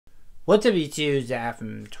What's up, YouTube? Zach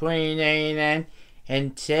from 2099,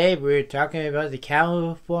 and today we're talking about the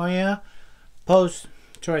California post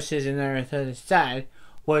choices and everything to decide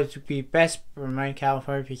what would be best for my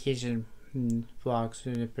California vacation vlogs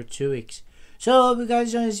for 2 weeks. So, hope you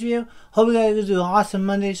guys enjoyed this video. Hope you guys do an awesome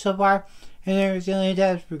Monday so far and everything like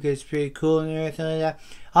that, because it's pretty cool and everything like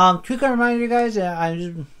that. Quick reminder, guys, that I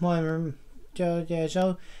just want to show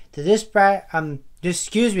that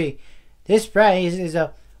this Friday is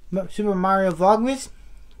a Super Mario Vlogmas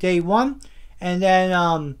Day 1, and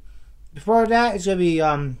then before that it's gonna be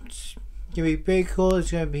pretty cool.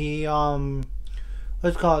 It's gonna be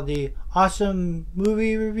what's called the awesome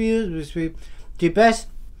movie reviews, which will be the best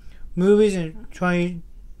movies in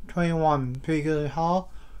 2021. Pretty good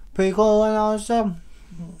haul, pretty cool, and also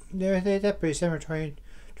everything that pretty summer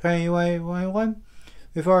 2021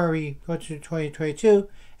 before we go to 2022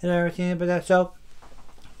 and everything but that. So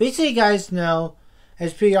basically, you guys know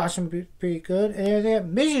it's pretty awesome, pretty good, and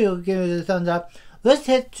everything. Make sure you give it a thumbs up. Let's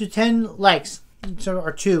hit to 10 likes,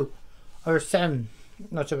 or 2, or 7,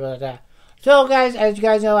 not sure about that. So, guys, as you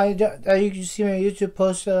guys know, you can see my YouTube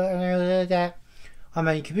posts and everything like that on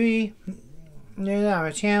my community, on my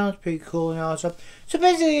channel. It's pretty cool and all stuff. So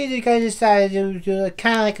basically, you guys decided to do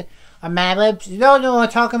kind of like a Madlips. You don't know what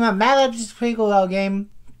I'm talking about. Madlips is a pretty cool little game,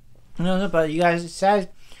 but you guys decided.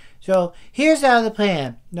 So here's the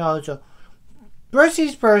plan. First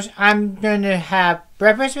things first, I'm going to have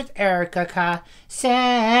breakfast with Erica Castell,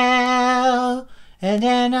 and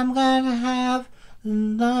then I'm going to have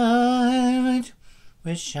lunch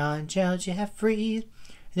with Sean Jeffries, and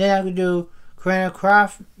then I'm going to do Corinna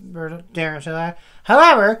Croft for dinner. So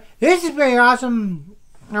however, this is pretty awesome.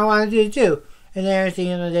 I want to do it too, and everything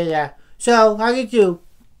and that. So I could do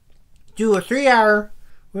a 3-hour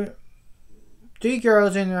with 3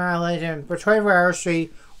 girls in our island for 24 hours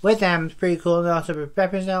straight with them. It's pretty cool, and also with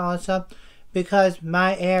breakfast and all that stuff, because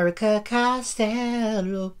my Erica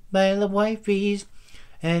Costello, my little wifeys,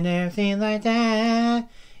 and everything like that.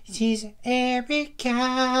 She's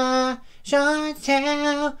Erica,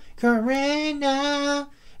 Chantel, Corinna,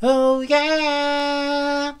 oh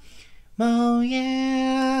yeah,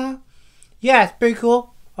 yeah, it's pretty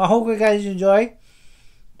cool. I hope you guys enjoy.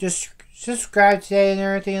 Just subscribe today and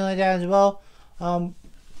everything like that as well.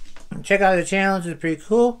 Check out the channel, it's pretty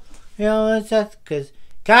cool, and stuff, because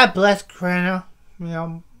God bless Corinna,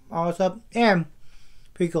 all stuff, and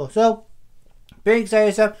pretty cool. So, big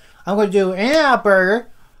excited stuff. I'm going to do In-N-Out Burger,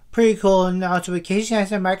 pretty cool, and also vacation I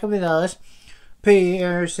said Michael Madlips, pretty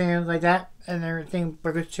interesting like that, and everything,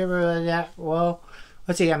 burger chipper like that. Well,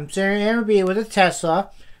 let's see, I'm sharing Airbnb with a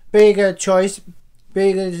Tesla, pretty good choice,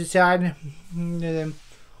 pretty good design, and then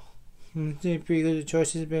pretty good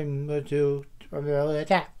choices been able to like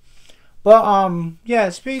that. But yeah,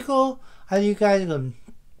 it's pretty cool. I think you guys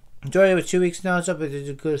enjoy it with 2 weeks now. So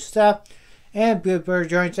it's good stuff and good burger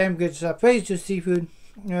joints and good stuff. Pretty good seafood,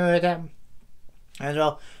 like that as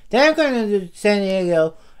well. Then I'm going to do San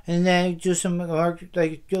Diego and then do some work,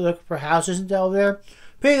 like look for houses over there.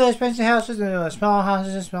 Pretty good expensive houses and small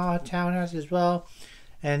houses and small townhouses as well.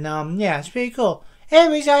 And yeah, it's pretty cool.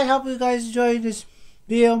 Anyways, I hope you guys enjoyed this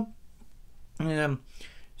video. And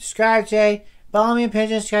subscribe today. Follow me on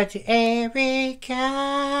Pinterest, subscribe to Erica,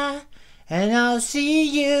 and I'll see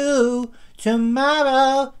you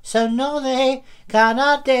tomorrow. So no they got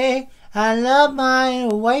all day. I love my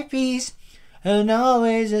wifeys, and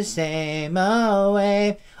always the same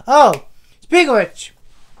way. Oh, speaking of which,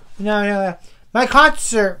 my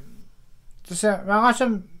concert, my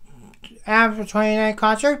awesome Am for 29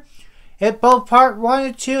 concert, it both part 1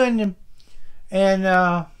 and 2,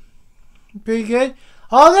 and pretty good.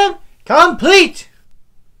 All of them complete.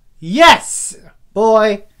 Yes,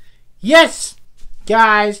 boy. Yes,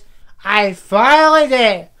 guys. I finally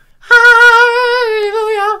did.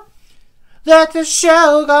 Hallelujah. Let the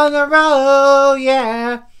show go on the road.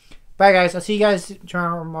 Yeah. Bye, guys. I'll see you guys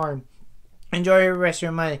tomorrow morning. Enjoy the rest of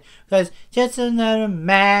your Monday, because just another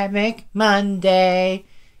Magic Monday.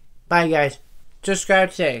 Bye, guys. Subscribe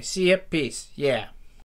today. See ya. Peace. Yeah.